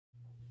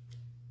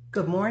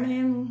Good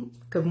morning.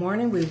 Good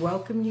morning. We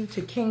welcome you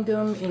to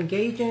Kingdom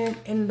Engagement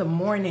in the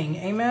Morning.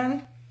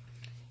 Amen.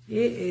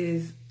 It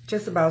is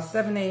just about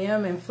 7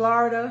 a.m. in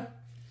Florida,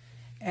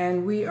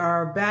 and we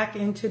are back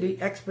into the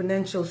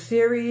Exponential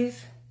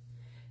series.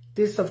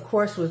 This, of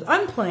course, was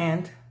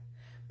unplanned,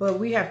 but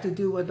we have to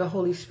do what the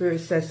Holy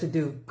Spirit says to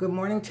do. Good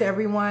morning to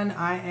everyone.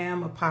 I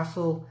am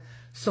Apostle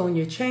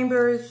Sonia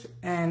Chambers,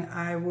 and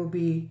I will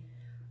be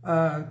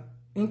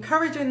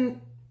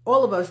encouraging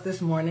all of us this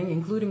morning,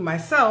 including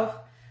myself,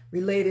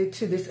 related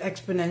to this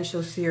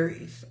Exponential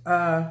series.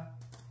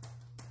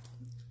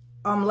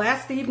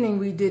 Last evening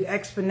we did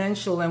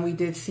Exponential and we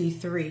did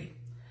C3.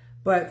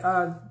 But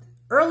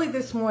early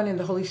this morning,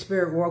 the Holy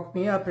Spirit woke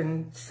me up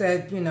and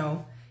said,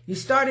 you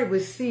started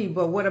with C,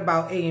 but what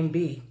about A and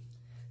B?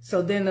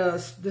 So then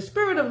the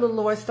Spirit of the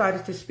Lord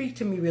started to speak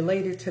to me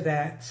related to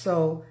that.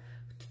 So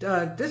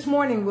this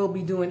morning we'll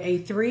be doing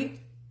A3.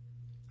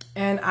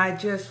 And I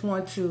just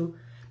want to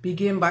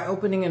begin by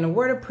opening in a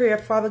word of prayer.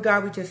 Father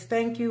God, we just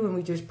thank you and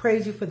we just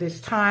praise you for this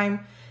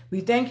time.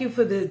 We thank you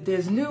for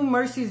there's new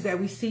mercies that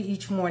we see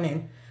each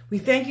morning. We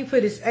thank you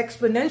for this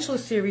Exponential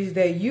series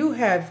that you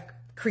have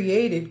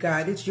created,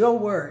 God. It's your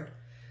word.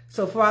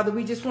 So, Father,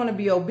 we just want to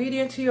be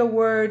obedient to your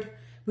word.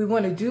 We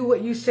want to do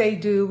what you say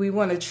do. We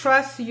want to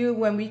trust you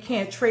when we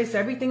can't trace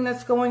everything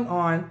that's going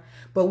on.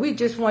 But we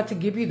just want to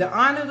give you the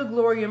honor, the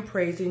glory, and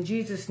praise in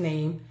Jesus'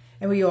 name.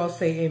 And we all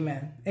say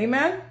amen.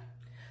 Amen.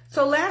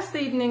 So last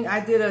evening,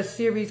 I did a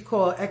series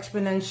called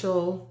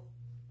Exponential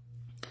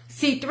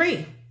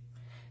C3.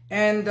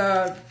 And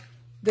the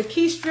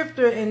key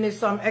scripture in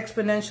this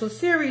Exponential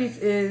series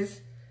is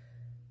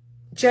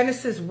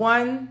Genesis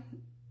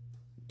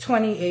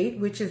 1:28,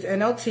 which is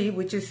NLT,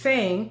 which is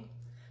saying,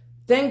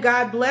 "Then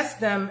God blessed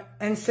them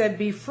and said,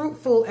 be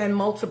fruitful and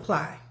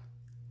multiply.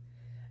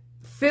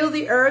 Fill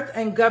the earth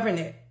and govern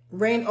it.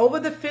 Reign over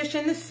the fish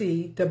in the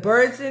sea, the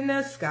birds in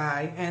the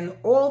sky, and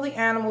all the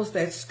animals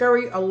that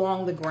scurry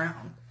along the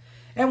ground."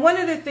 And one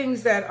of the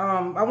things that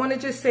I want to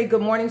just say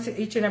good morning to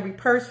each and every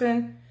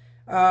person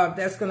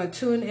that's going to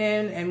tune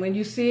in. And when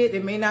you see it,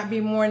 it may not be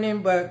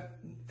morning, but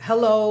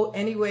hello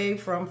anyway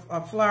from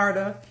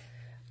Florida.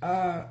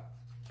 This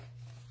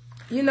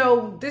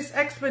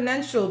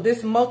exponential,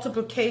 this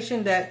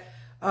multiplication that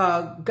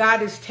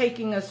God is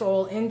taking us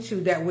all into,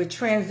 that we're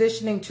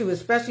transitioning to,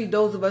 especially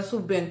those of us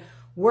who've been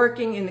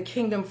working in the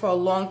kingdom for a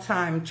long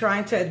time,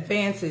 trying to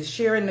advance it,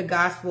 sharing the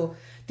gospel.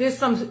 There's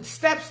some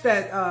steps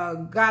that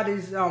God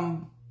is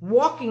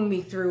walking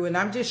me through, and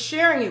I'm just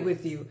sharing it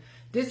with you.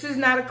 This is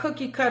not a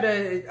cookie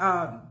cutter.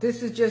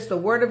 This is just the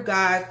word of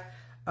God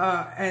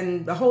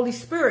and the Holy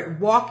Spirit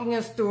walking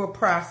us through a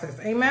process.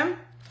 Amen.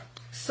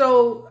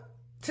 So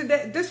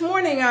this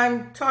morning,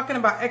 I'm talking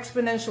about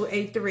Exponential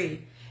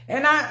A3.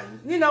 And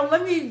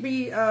let me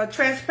be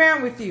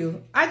transparent with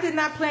you. I did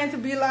not plan to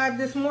be live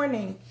this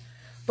morning.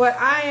 But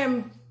I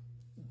am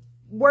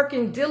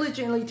working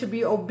diligently to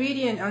be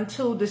obedient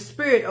unto the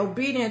Spirit,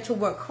 obedient to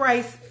what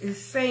Christ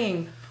is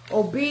saying,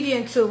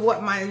 obedient to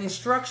what my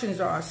instructions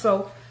are.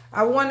 So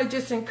I want to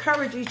just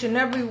encourage each and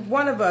every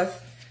one of us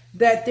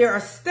that there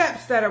are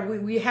steps that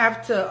we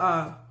have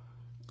to,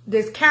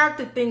 there's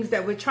character things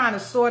that we're trying to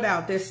sort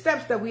out. There's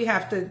steps that we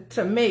have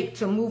to make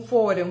to move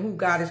forward in who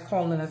God is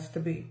calling us to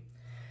be.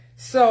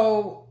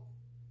 So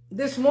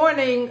this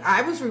morning,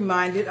 I was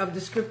reminded of the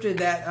scripture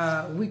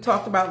that we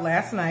talked about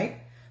last night,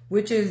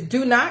 which is,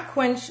 do not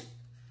quench,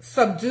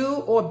 subdue,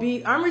 or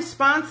be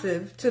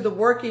unresponsive to the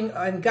working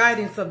and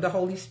guidance of the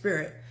Holy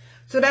Spirit.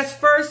 So that's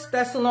 1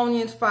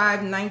 Thessalonians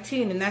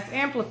 5:19, and that's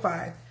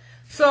amplified.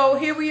 So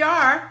here we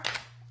are.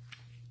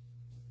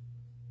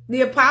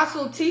 The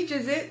apostle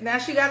teaches it. Now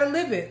she got to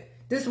live it.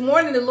 This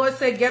morning, the Lord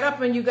said, get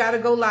up and you got to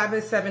go live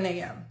at 7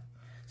 a.m.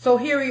 So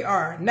here we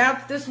are. Now,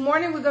 this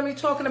morning, we're going to be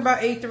talking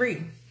about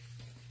A3.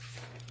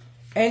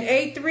 And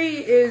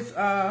A3 is,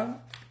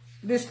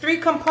 there's three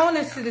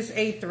components to this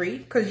A3,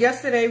 because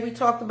yesterday we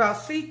talked about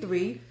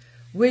C3,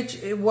 which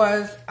it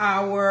was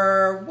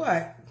our,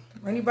 what?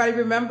 Anybody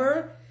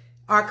remember?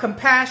 Our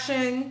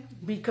compassion,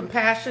 be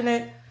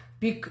compassionate,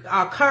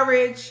 our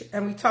courage,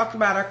 and we talked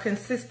about our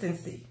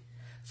consistency.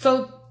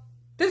 So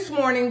this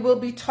morning we'll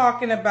be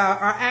talking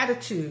about our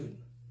attitude.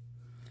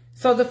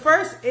 So the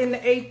first in the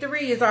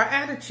A3 is our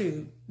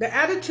attitude. The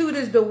attitude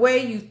is the way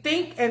you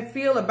think and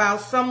feel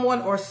about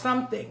someone or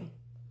something.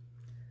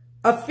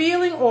 A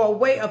feeling or a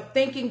way of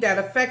thinking that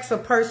affects a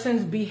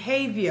person's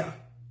behavior.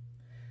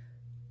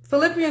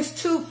 Philippians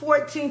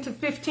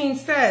 2:14-15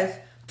 says,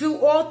 do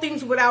all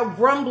things without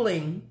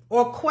grumbling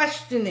or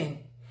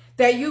questioning,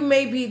 that you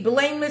may be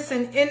blameless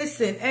and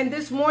innocent. And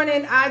this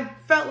morning, I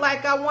felt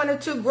like I wanted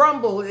to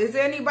grumble. Is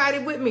anybody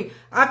with me?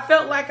 I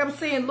felt like I'm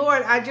saying,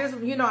 Lord, I just,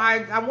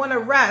 I want to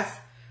rest.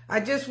 I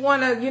just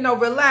want to,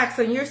 relax.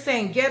 And you're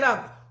saying, get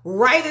up.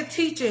 Write a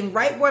teaching,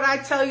 write what I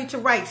tell you to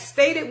write.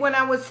 State it when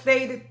I was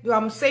stated.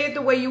 Say it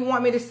the way you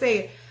want me to say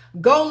it.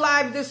 Go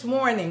live this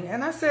morning.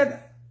 And I said,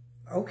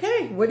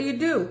 Okay, what do you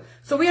do?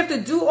 So we have to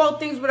do all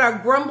things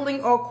without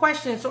grumbling or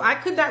questioning. So I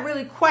could not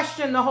really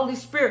question the Holy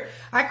Spirit.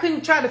 I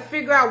couldn't try to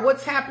figure out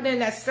what's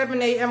happening at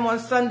 7 a.m. on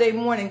Sunday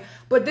morning.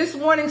 But this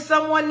morning,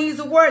 someone needs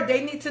a word.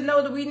 They need to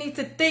know that we need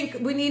to think.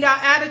 We need our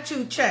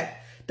attitude checked.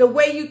 The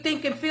way you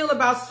think and feel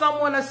about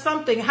someone or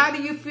something. How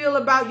do you feel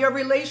about your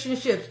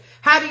relationships?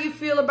 How do you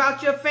feel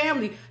about your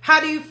family?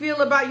 How do you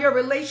feel about your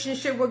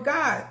relationship with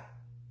God?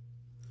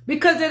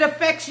 Because it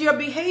affects your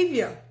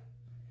behavior.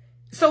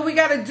 So we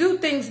got to do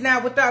things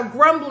now without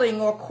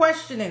grumbling or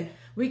questioning.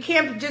 We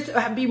can't just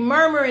be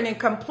murmuring and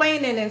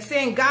complaining and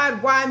saying,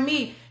 God, why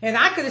me? And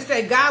I could have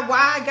said, God,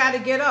 why I got to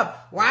get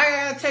up? Why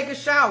I got to take a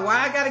shower?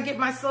 Why I got to get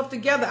myself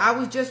together? I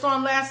was just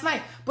on last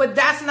night. But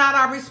that's not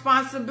our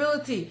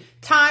responsibility.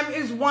 Time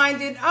is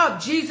winding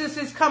up. Jesus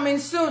is coming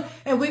soon.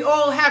 And we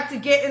all have to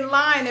get in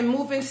line and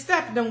move in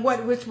step than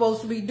what we're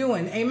supposed to be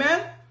doing.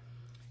 Amen?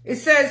 It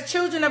says,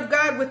 children of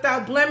God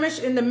without blemish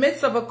in the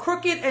midst of a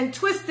crooked and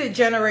twisted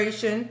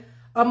generation,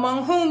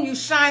 among whom you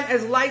shine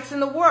as lights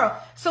in the world.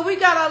 So we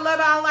got to let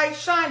our light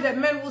shine that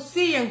men will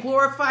see and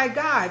glorify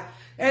God.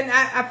 And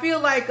I feel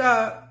like,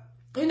 I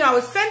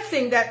was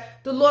sensing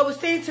that the Lord was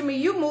saying to me,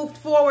 you moved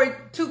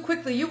forward too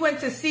quickly. You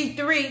went to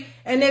C3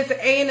 and there's an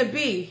A and a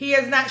B. He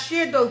has not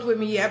shared those with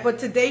me yet, but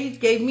today he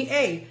gave me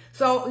A.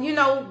 So,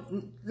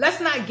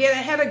 let's not get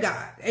ahead of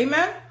God.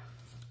 Amen.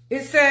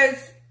 It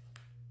says,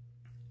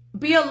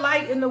 be a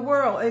light in the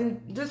world.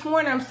 And this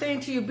morning I'm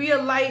saying to you, be a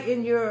light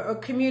in your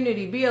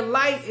community. Be a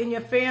light in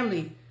your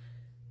family.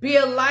 Be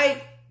a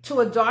light to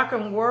a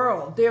darkened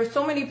world. There are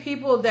so many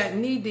people that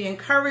need the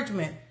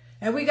encouragement.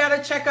 And we got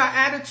to check our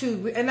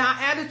attitude. And our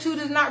attitude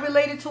is not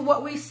related to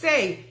what we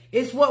say.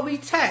 It's what we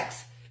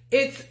text.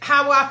 It's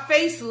how our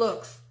face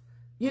looks.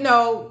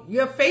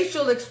 Your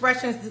facial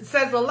expressions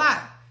says a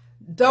lot.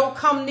 Don't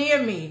come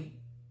near me.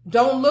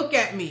 Don't look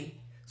at me.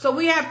 So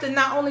we have to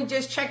not only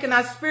just check in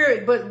our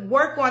spirit, but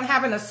work on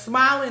having a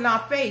smile in our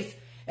face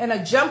and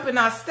a jump in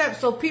our step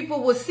so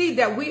people will see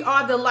that we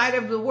are the light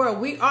of the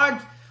world. We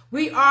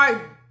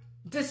are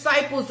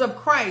disciples of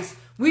Christ.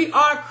 We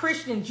are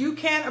Christians. You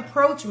can't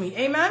approach me.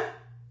 Amen?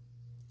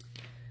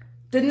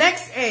 The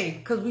next A,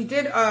 because we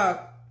did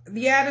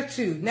the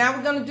attitude. Now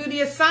we're going to do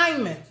the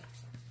assignment.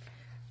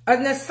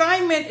 An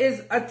assignment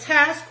is a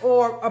task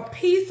or a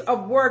piece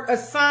of work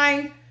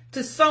assigned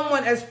to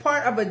someone as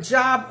part of a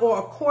job or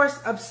a course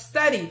of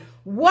study.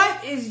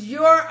 What is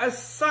your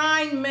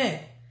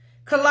assignment?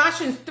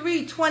 Colossians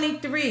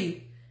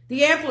 3:23,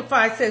 the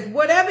Amplified says,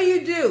 whatever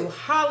you do,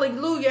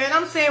 hallelujah. And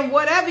I'm saying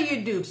whatever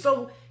you do.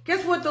 So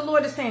guess what the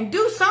Lord is saying?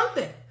 Do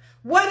something.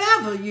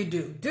 Whatever you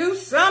do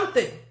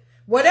something.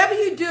 Whatever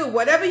you do,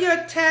 whatever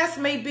your task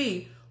may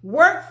be,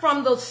 work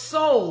from the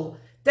soul.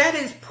 That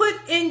is, put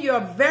in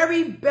your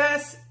very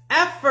best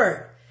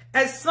effort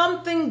as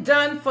something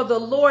done for the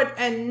Lord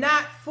and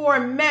not for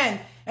men.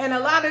 And a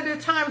lot of the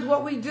times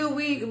what we do,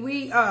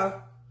 we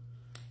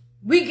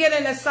get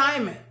an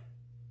assignment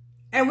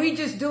and we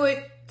just do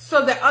it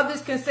so that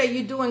others can say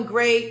you're doing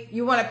great.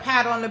 You want a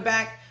pat on the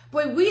back.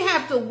 But we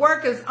have to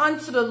work as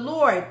unto the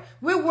Lord.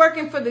 We're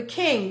working for the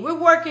King. We're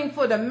working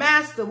for the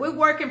Master. We're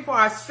working for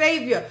our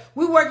Savior.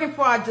 We're working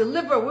for our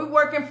Deliverer. We're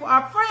working for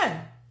our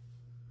friend.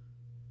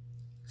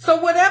 So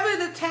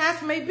whatever the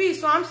task may be,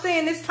 so I'm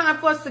saying it's time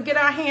for us to get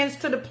our hands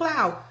to the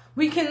plow.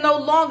 We can no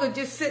longer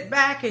just sit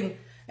back and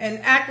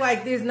act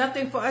like there's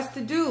nothing for us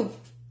to do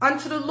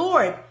unto the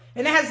Lord.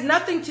 And it has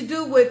nothing to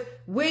do with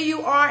where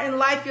you are in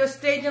life, your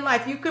stage in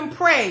life. You can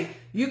pray,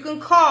 you can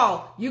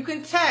call, you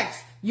can text,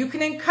 you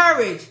can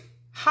encourage.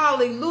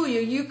 Hallelujah.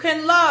 You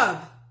can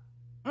love.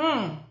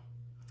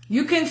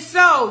 You can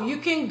sow, you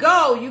can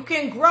go, you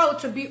can grow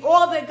to be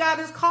all that God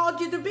has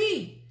called you to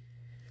be.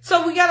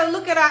 So we got to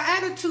look at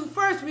our attitude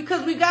first,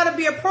 because we got to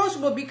be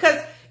approachable.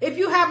 Because if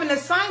you have an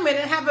assignment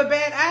and have a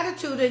bad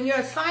attitude and your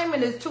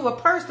assignment is to a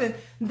person,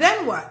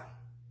 then what?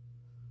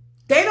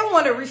 They don't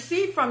want to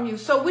receive from you.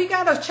 So we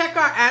got to check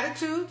our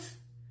attitudes,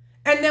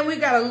 and then we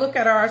got to look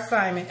at our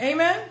assignment.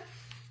 Amen?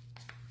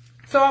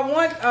 So I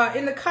want,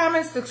 in the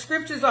comments, the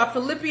scriptures are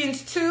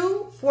Philippians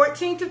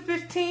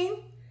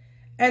 2:14-15,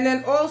 and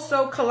then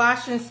also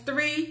Colossians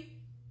 3,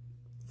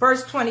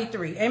 verse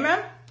 23.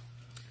 Amen?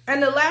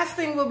 And the last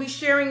thing we'll be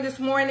sharing this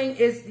morning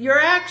is your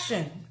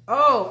action.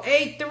 Oh,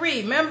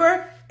 A3.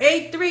 Remember?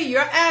 A3,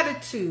 your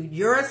attitude,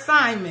 your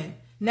assignment.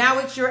 Now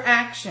it's your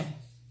action.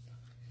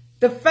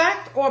 The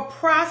fact or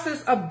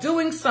process of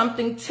doing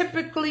something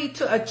typically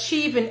to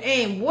achieve an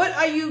aim. What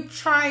are you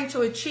trying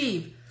to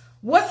achieve?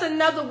 What's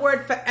another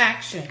word for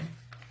action?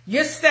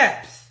 Your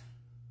steps.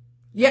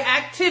 Your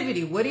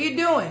activity. What are you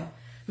doing?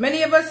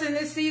 Many of us in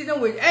this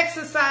season, we're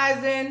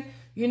exercising.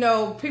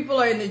 People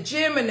are in the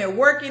gym and they're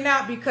working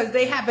out because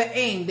they have an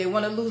aim. They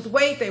want to lose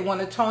weight. They want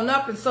to tone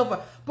up and so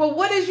forth. But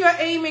what is your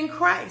aim in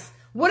Christ?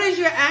 What is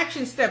your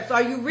action steps?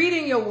 Are you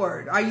reading your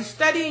word? Are you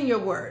studying your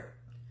word?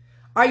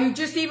 Are you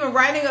just even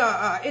writing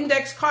an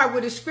index card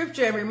with a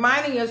scripture and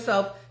reminding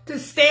yourself to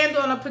stand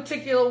on a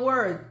particular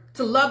word?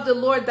 to love the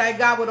Lord thy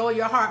God with all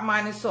your heart,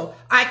 mind, and soul.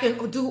 I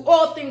can do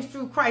all things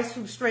through Christ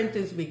who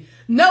strengthens me.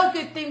 No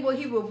good thing will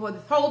he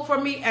withhold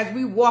from me as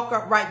we walk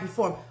upright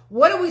before him.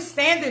 What are we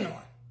standing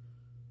on?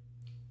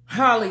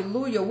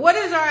 Hallelujah. What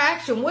is our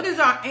action? What is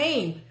our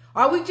aim?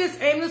 Are we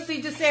just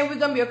aimlessly just saying we're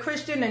going to be a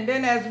Christian, and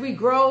then as we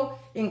grow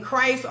in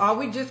Christ, are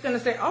we just going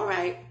to say, all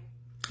right,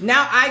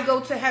 now I go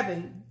to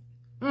heaven?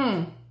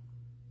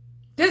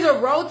 There's a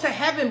road to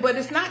heaven, but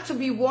it's not to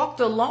be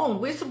walked alone.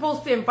 We're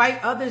supposed to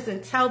invite others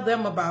and tell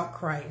them about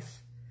Christ.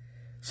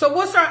 So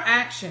what's our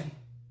action?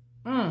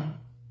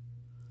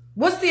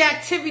 What's the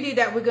activity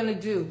that we're going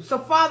to do? So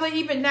Father,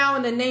 even now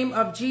in the name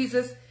of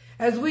Jesus,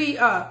 as we,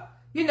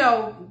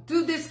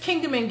 do this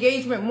kingdom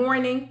engagement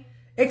morning,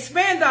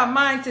 expand our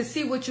mind to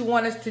see what you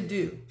want us to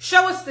do.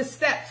 Show us the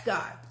steps,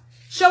 God.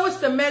 Show us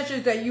the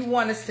measures that you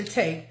want us to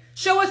take.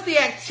 Show us the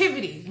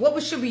activity, what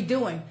we should be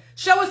doing.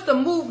 Show us the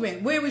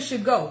movement, where we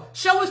should go.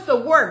 Show us the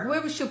work,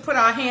 where we should put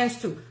our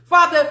hands to.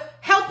 Father,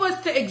 help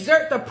us to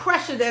exert the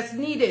pressure that's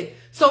needed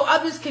so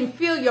others can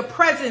feel your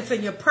presence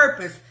and your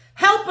purpose.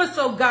 Help us,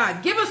 oh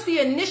God. Give us the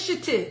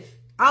initiative.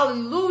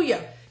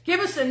 Hallelujah. Give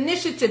us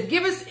initiative.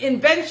 Give us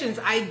inventions,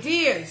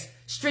 ideas,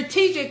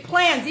 strategic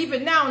plans,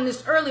 even now in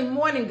this early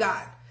morning,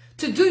 God,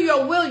 to do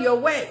your will, your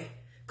way.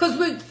 Because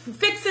we're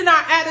fixing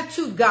our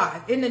attitude,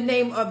 God, in the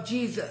name of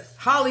Jesus.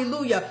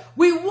 Hallelujah.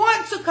 We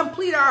want to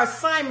complete our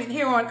assignment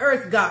here on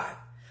earth, God,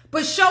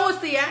 but show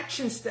us the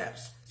action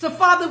steps. So,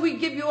 Father, we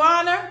give you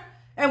honor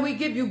and we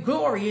give you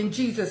glory in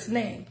Jesus'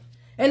 name.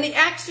 And the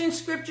action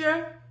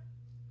scripture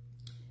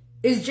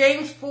is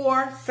James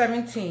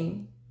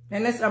 4:17.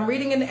 And I'm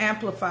reading in the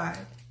Amplified.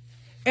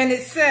 And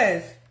it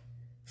says,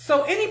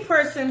 so any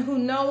person who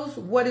knows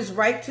what is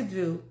right to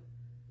do,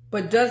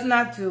 but does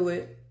not do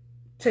it,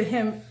 to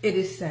him it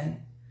is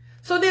sin.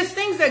 So there's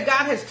things that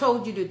God has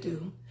told you to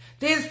do.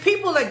 There's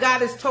people that God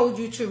has told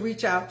you to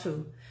reach out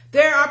to.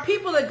 There are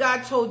people that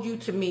God told you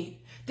to meet.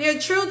 There are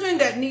children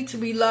that need to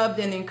be loved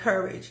and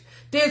encouraged.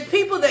 There's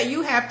people that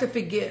you have to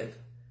forgive.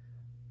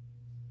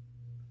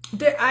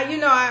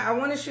 I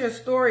want to share a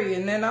story,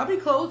 and then I'll be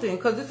closing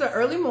because it's an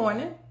early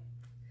morning.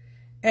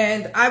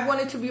 And I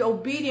wanted to be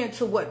obedient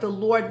to what the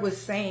Lord was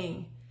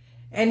saying.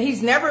 And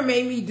he's never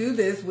made me do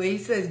this where he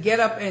says, get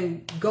up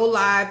and go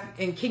live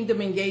and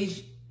kingdom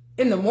engage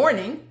in the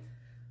morning.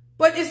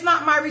 But it's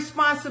not my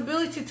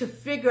responsibility to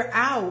figure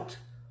out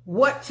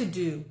what to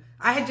do.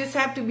 I just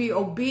have to be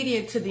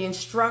obedient to the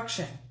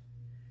instruction.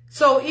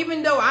 So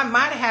even though I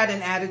might have had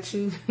an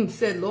attitude and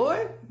said,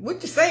 Lord,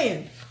 what you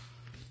saying?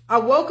 I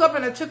woke up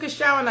and I took a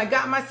shower and I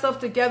got myself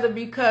together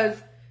because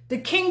the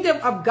kingdom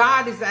of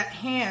God is at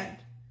hand.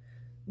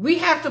 We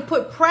have to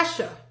put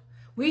pressure.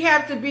 We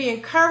have to be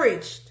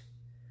encouraged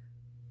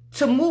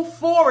to move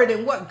forward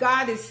in what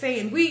God is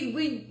saying.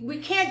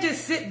 We can't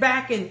just sit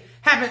back and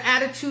have an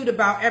attitude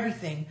about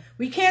everything.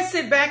 We can't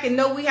sit back and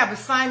know we have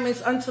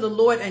assignments unto the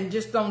Lord and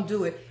just don't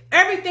do it.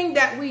 Everything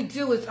that we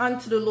do is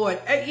unto the Lord.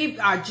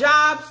 Our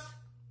jobs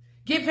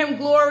give him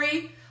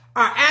glory.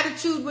 Our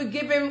attitude would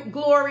give him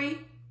glory.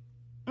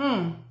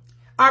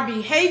 Our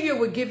behavior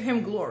would give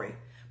him glory.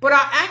 But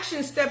our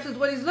action steps is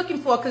what he's looking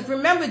for. Because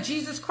remember,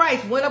 Jesus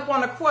Christ went up on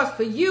the cross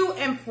for you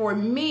and for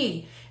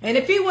me. And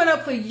if he went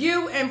up for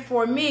you and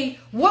for me,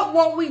 what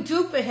won't we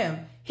do for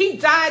him? He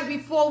died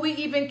before we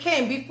even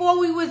came. Before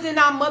we was in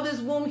our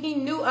mother's womb, he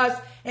knew us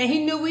and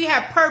he knew we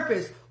had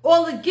purpose.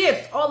 All the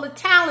gifts, all the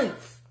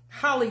talents.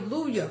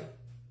 Hallelujah.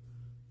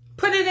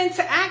 Put it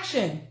into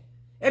action.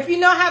 If you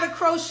know how to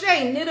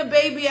crochet, knit a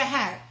baby a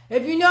hat.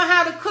 If you know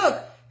how to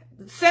cook,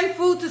 send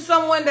food to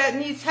someone that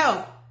needs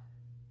help.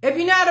 If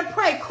you know how to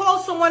pray, call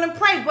someone and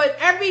pray. But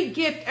every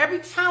gift, every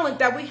talent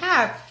that we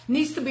have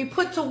needs to be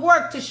put to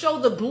work to show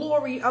the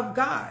glory of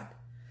God.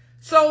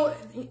 So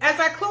as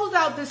I close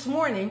out this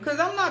morning,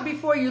 because I'm not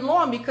before you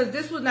long, because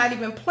this was not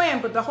even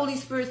planned, but the Holy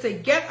Spirit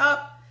said, get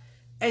up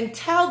and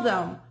tell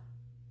them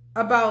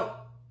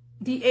about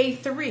the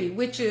A3,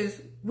 which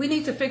is we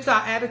need to fix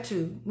our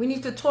attitude. We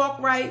need to talk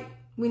right.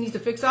 We need to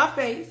fix our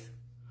face.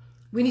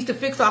 We need to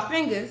fix our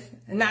fingers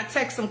and not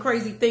text some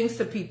crazy things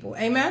to people.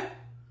 Amen.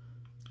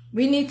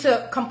 We need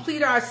to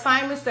complete our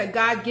assignments that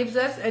God gives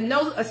us. And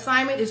no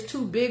assignment is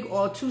too big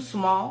or too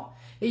small.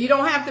 You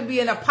don't have to be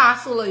an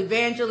apostle, an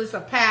evangelist, a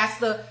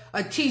pastor,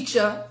 a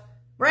teacher,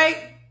 right?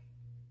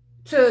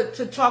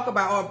 To talk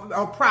about,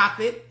 or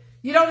prophet.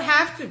 You don't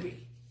have to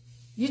be.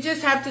 You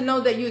just have to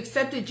know that you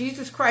accepted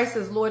Jesus Christ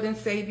as Lord and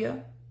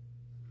Savior.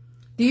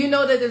 Do you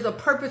know that there's a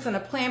purpose and a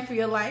plan for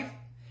your life?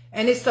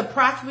 And it's to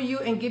prosper you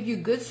and give you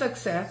good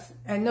success.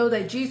 And know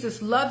that Jesus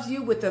loves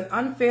you with an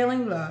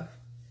unfailing love.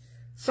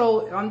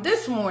 So on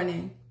this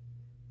morning,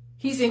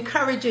 he's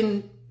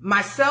encouraging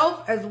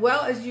myself as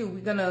well as you. We're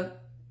going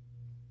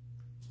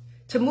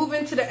to move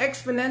into the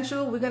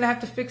exponential, we're going to have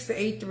to fix the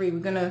A3. We're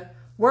going to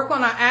work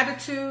on our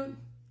attitude.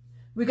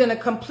 We're going to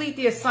complete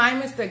the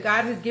assignments that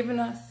God has given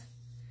us.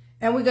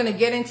 And we're going to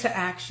get into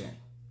action.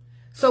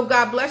 So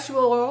God bless you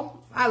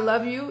all. I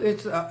love you.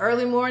 It's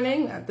early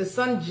morning. The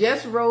sun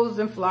just rose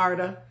in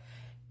Florida.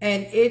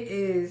 And it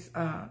is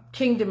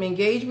kingdom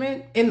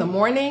engagement in the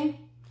morning.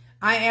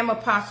 I am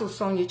Apostle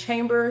Sonia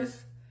Chambers,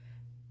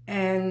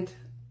 and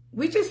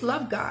we just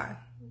love God.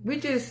 We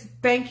just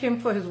thank him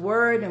for his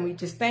word, and we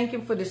just thank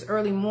him for this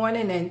early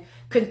morning, and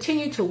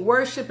continue to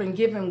worship and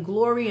give him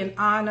glory and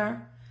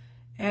honor.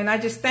 And I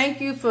just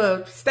thank you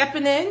for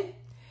stepping in,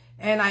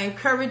 and I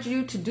encourage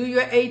you to do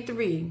your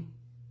A3.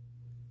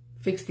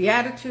 Fix the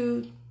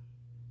attitude,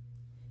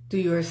 do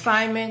your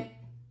assignment,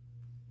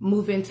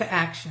 move into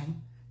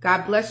action.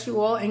 God bless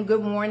you all, and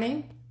good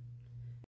morning.